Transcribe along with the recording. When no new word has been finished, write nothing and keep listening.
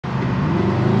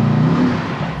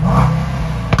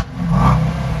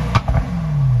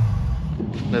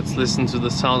Let's listen to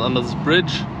the sound under this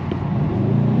bridge.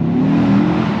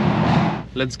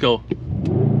 Let's go.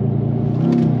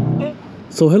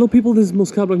 So hello people, this is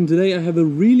Moscarblog and today I have a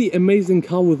really amazing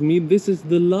car with me. This is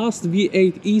the last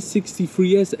V8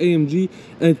 E63s AMG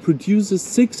and it produces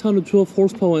 612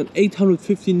 horsepower and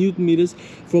 850 Newton meters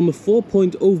from a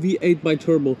 4.0 V8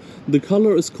 bi-turbo. The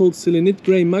color is called Selenite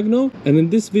Grey Magno, and in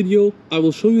this video I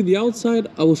will show you the outside,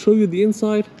 I will show you the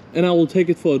inside, and I will take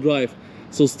it for a drive.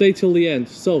 So stay till the end.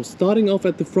 So starting off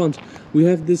at the front, we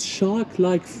have this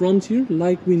shark-like front here,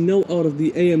 like we know out of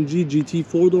the AMG GT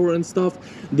 4-door and stuff.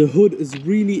 The hood is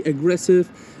really aggressive.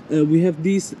 We have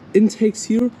these intakes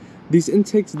here. These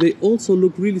intakes, they also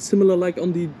look really similar like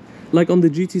on the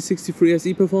Gt63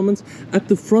 SE Performance. At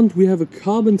the front we have a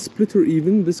carbon splitter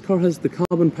even. This car has the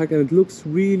carbon pack and it looks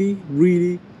really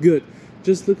good.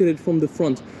 Just look at it from the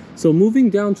front. So moving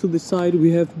down to the side,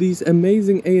 we have these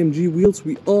amazing AMG wheels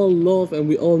we all love and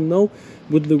we all know,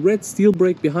 with the red steel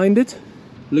brake behind it.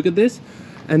 Look at this.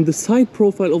 And the side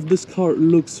profile of this car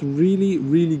looks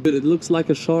really good. It looks like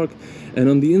a shark. And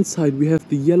on the inside we have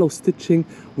the yellow stitching,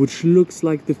 which looks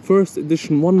like the first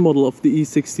edition 1 model of the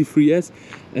E63s,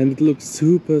 and it looks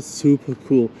super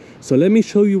cool. So let me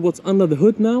show you what's under the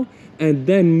hood now and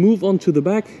then move on to the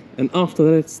back, and after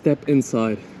that step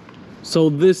inside.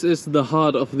 So this is the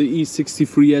heart of the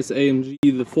E63s AMG,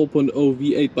 the 4.0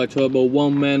 V8 bi-turbo,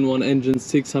 1 man, 1 engine,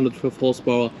 612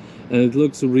 horsepower, and it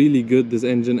looks really good, this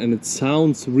engine, and it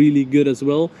sounds really good as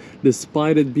well.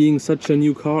 Despite it being such a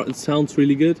new car, it sounds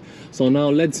really good. So now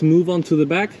let's move on to the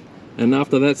back, and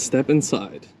after that step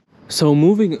inside. So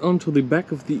moving on to the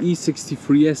back of the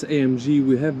E63s AMG,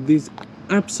 we have these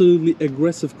absolutely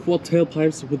aggressive quad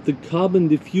tailpipes with the carbon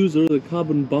diffuser, the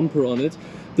carbon bumper on it.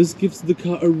 This gives the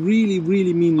car a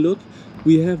really mean look.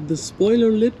 We have the spoiler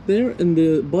lip there in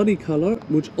the body color,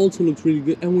 which also looks really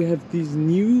good, and we have these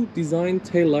new design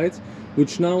tail lights,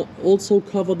 which now also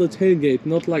cover the tailgate,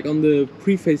 not like on the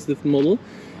pre-facelift model.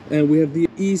 And we have the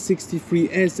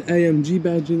E63s AMG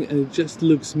badging, and it just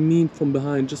looks mean from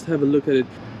behind. Just have a look at it.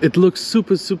 It looks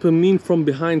super mean from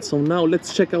behind. So now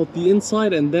let's check out the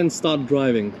inside and then start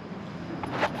driving.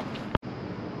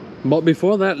 But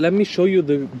before that, let me show you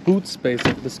the boot space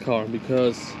of this car,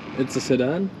 because it's a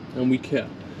sedan and we care.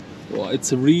 Well,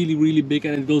 it's really big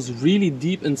and it goes really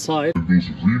deep inside.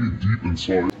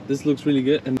 This looks really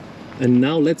good. And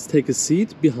now let's take a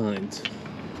seat behind.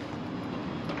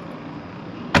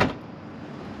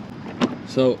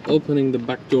 So opening the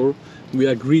back door, we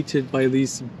are greeted by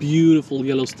these beautiful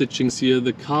yellow stitchings here.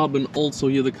 The carbon also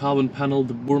here, the carbon panel,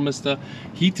 the Burmester,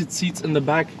 heated seats in the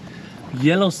back.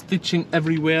 Yellow stitching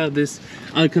everywhere, this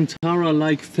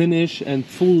Alcantara-like finish and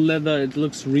full leather. It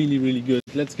looks really good.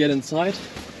 Let's get inside.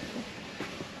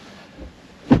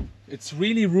 It's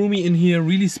really roomy in here,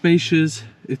 really spacious.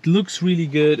 It looks really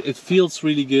good, it feels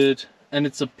really good, and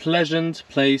it's a pleasant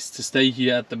place to stay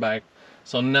here at the back.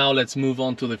 So now let's move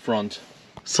on to the front.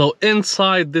 So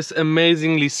inside this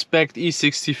amazingly spec'd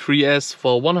E63s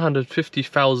for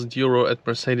 150,000 euro at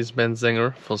Mercedes-Benz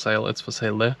Sänger, for sale, it's for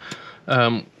sale there.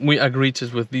 We are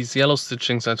greeted with these yellow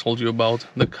stitchings I told you about,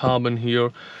 the carbon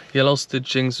here, yellow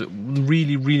stitchings,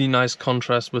 really nice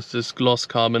contrast with this gloss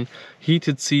carbon,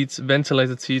 heated seats,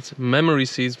 ventilated seats, memory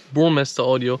seats, Burmester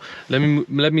audio. Let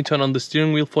me turn on the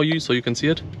steering wheel for you so you can see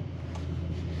it.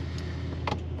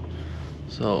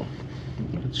 So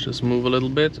let's just move a little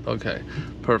bit. Okay,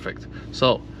 perfect.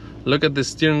 So look at the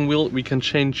steering wheel. We can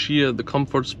change here the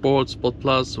comfort, sport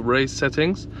plus, race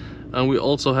settings, and we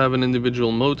also have an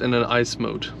individual mode and an ICE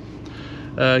mode.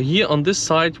 Here on this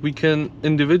side we can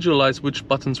individualize which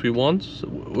buttons we want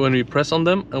when we press on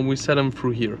them, and we set them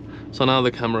through here. So now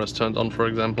the camera is turned on, for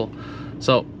example.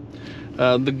 So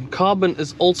the carbon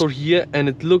is also here, and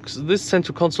it looks, this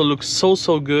center console looks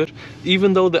so good.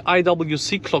 Even though the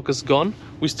IWC clock is gone,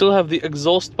 we still have the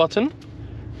exhaust button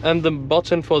and the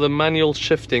button for the manual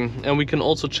shifting, and we can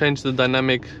also change the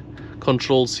dynamic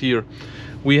controls here.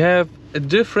 We have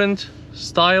different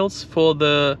styles for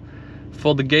the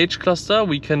gauge cluster.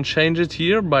 We can change it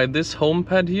here by this home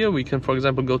pad here. We can, for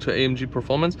example, go to AMG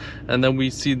Performance, and then we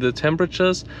see the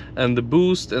temperatures and the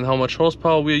boost and how much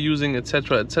horsepower we are using,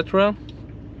 etc.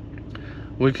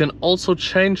 We can also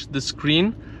change the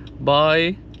screen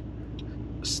by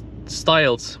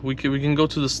styles. We can go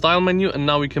to the style menu, and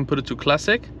now we can put it to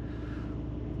classic,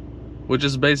 which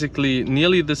is basically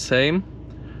nearly the same,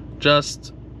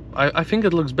 just I think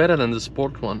it looks better than the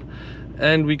sport one.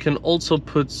 And we can also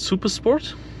put super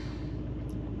sport,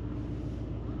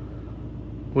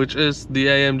 which is the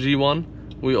AMG one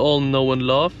we all know and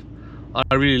love.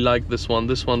 I really like this one.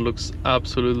 This one looks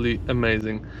absolutely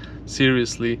amazing,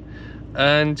 seriously.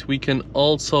 And we can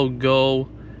also go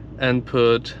and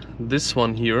put this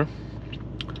one here,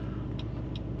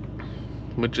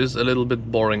 which is a little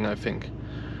bit boring, I think,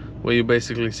 where you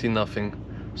basically see nothing.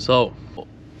 So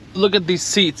look at these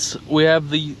seats. We have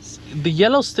the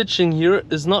yellow stitching here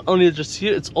is not only just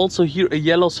here, it's also here a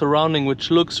yellow surrounding, which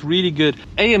looks really good.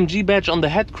 AMG badge on the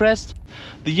headrest,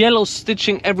 the yellow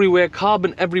stitching everywhere,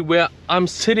 carbon everywhere. I'm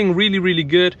sitting really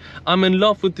good. I'm in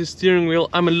love with this steering wheel.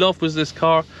 I'm in love with this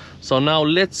car. So now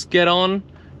let's get on,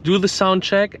 do the sound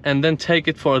check, and then take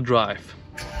it for a drive.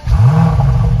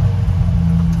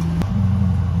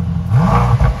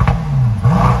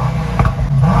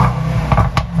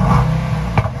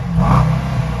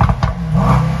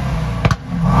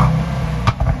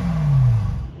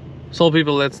 So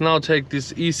people, let's now take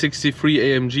this E63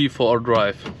 AMG for our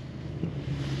drive.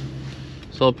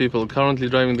 So people, currently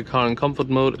driving the car in comfort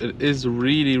mode. It is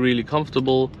really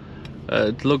comfortable.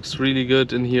 It looks really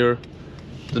good in here,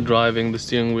 the driving, the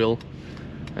steering wheel.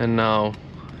 And now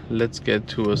let's get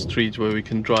to a street where we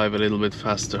can drive a little bit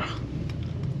faster.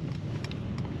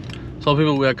 So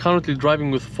people, we are currently driving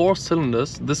with 4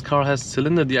 cylinders. This car has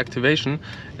cylinder deactivation.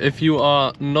 If you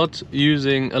are not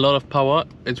using a lot of power,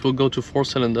 it will go to 4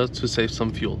 cylinders to save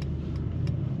some fuel.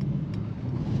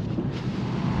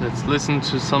 Let's listen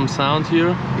to some sound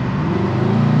here.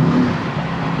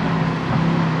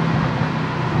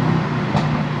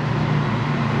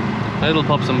 Little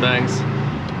pops and bangs.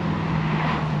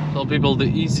 So people, the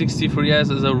E63s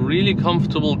is a really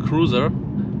comfortable cruiser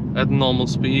at normal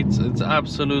speeds. It's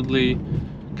absolutely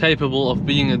capable of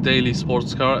being a daily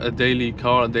sports car, a daily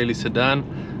sedan.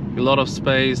 A lot of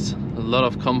space, a lot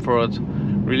of comfort,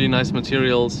 really nice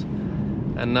materials.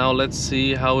 And now let's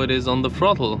see how it is on the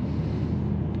throttle.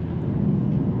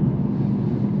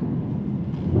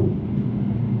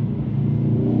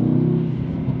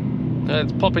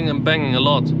 It's popping and banging a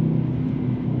lot.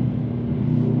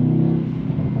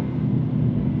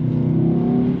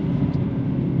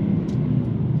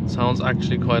 Sounds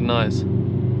actually quite nice.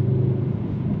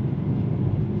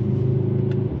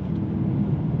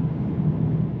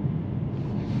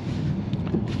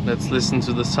 Let's listen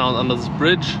to the sound under this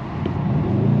bridge.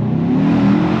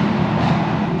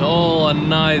 Oh, a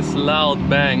nice loud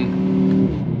bang.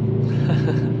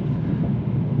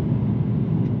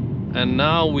 And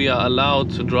now we are allowed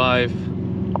to drive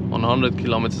 100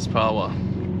 kilometers per hour.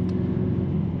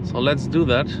 So let's do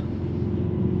that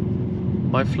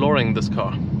by flooring this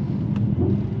car.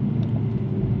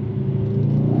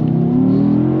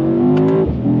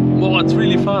 Whoa, it's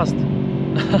really fast.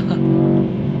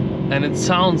 And it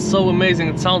sounds so amazing.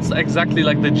 It sounds exactly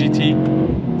like the GT,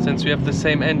 since we have the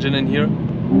same engine in here.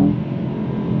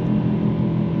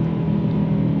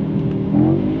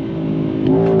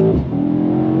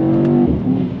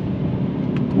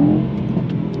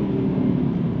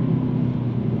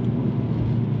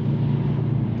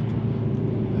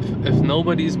 If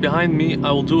nobody is behind me,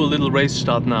 I will do a little race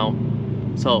start now.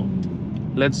 So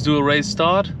let's do a race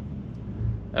start.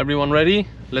 Everyone ready?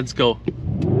 Let's go.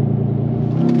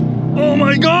 Oh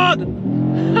my god!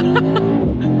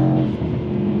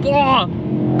 Boah!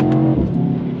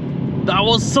 That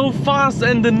was so fast,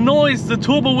 and the noise, the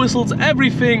turbo whistles,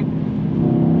 everything.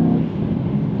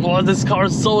 Oh, this car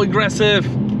is so aggressive.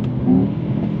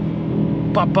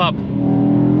 Pop pop.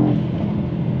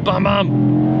 Bam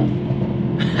bam.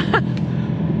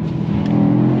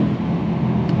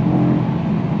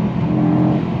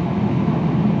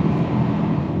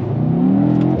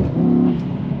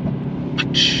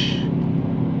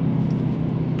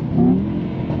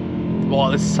 Wow,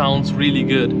 this sounds really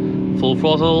good. Full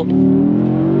throttle.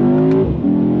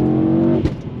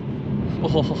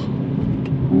 Oh.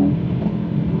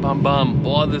 Bam bam.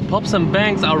 Wow, the pops and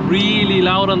bangs are really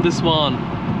loud on this one.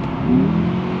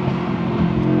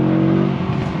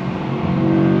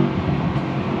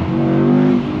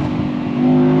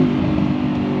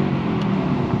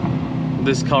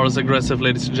 This car is aggressive,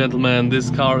 ladies and gentlemen. This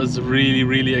car is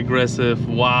really aggressive.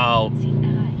 Wow.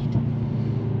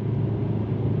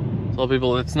 So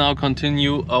people, let's now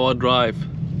continue our drive.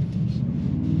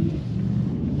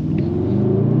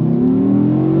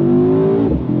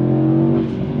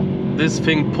 This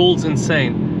thing pulls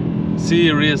insane.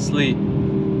 Seriously.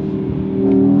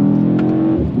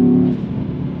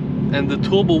 And the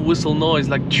turbo whistle noise,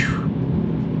 like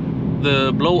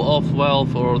the blow-off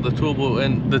valve or the turbo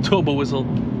and the turbo whistle.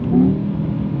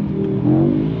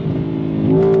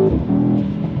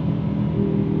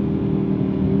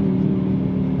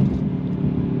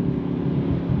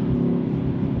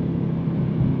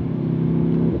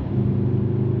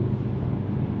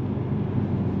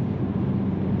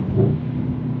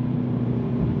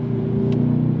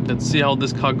 Let's see how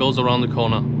this car goes around the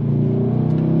corner.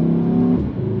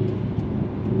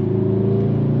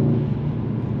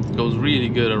 really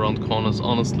good around corners,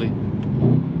 honestly.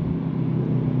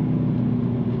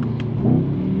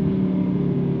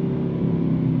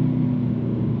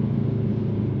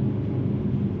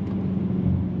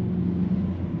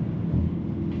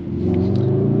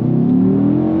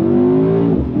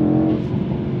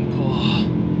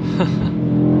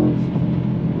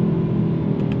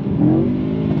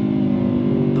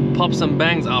 The pops and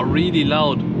bangs are really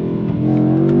loud.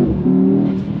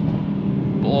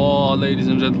 Oh, ladies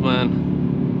and gentlemen.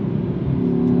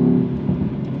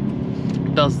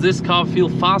 Does this car feel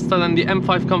faster than the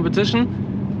M5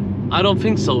 competition? I don't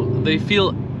think so. They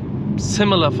feel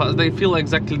similar, they feel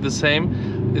exactly the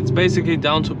same. It's basically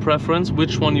down to preference,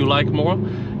 which one you like more.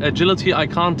 Agility, I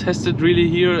can't test it really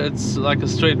here. It's like a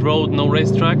straight road, no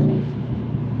racetrack.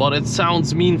 But it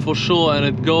sounds mean for sure, and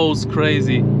it goes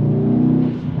crazy.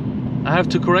 I have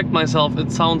to correct myself,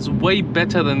 it sounds way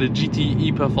better than the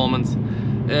GTE performance.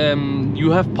 You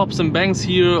have pops and bangs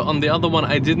here. On the other one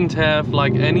I didn't have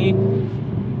like any.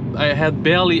 I had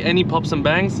barely any pops and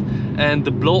bangs, and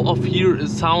the blow off here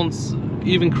sounds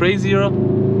even crazier.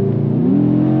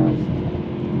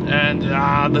 And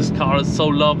this car is so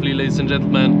lovely, ladies and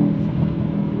gentlemen.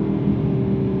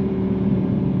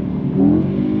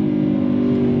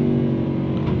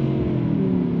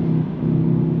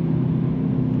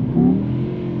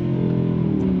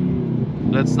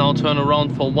 Let's now turn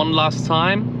around for one last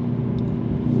time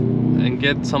and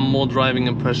get some more driving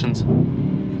impressions.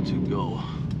 Good to go.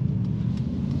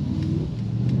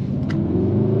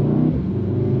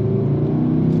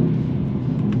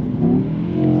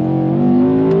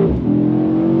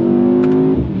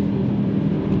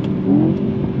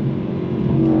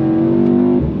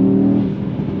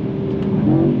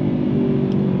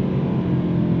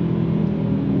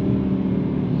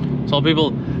 So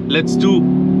people, let's do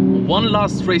one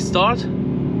last race start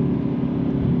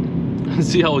and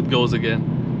see how it goes again.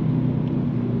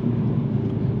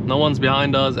 No one's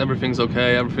behind us, everything's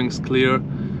okay, everything's clear.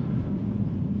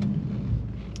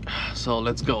 So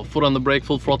let's go, foot on the brake,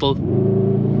 full throttle.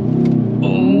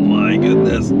 Oh my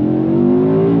goodness.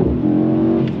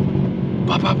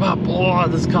 Bop, bop, bop. Oh,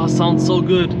 this car sounds so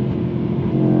good.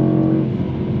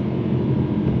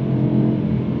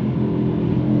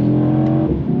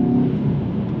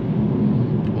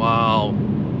 Wow,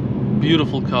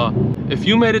 beautiful car. If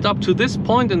you made it up to this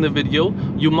point in the video,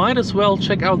 you might as well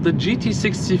check out the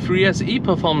Gt63s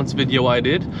e-performance video I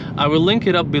did. I will link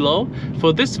it up below.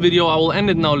 For this video I will end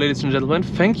it now, ladies and gentlemen.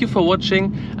 Thank you for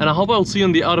watching, and I hope I will see you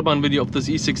in the Autobahn video of this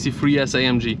E63s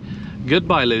AMG.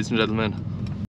 Goodbye, ladies and gentlemen.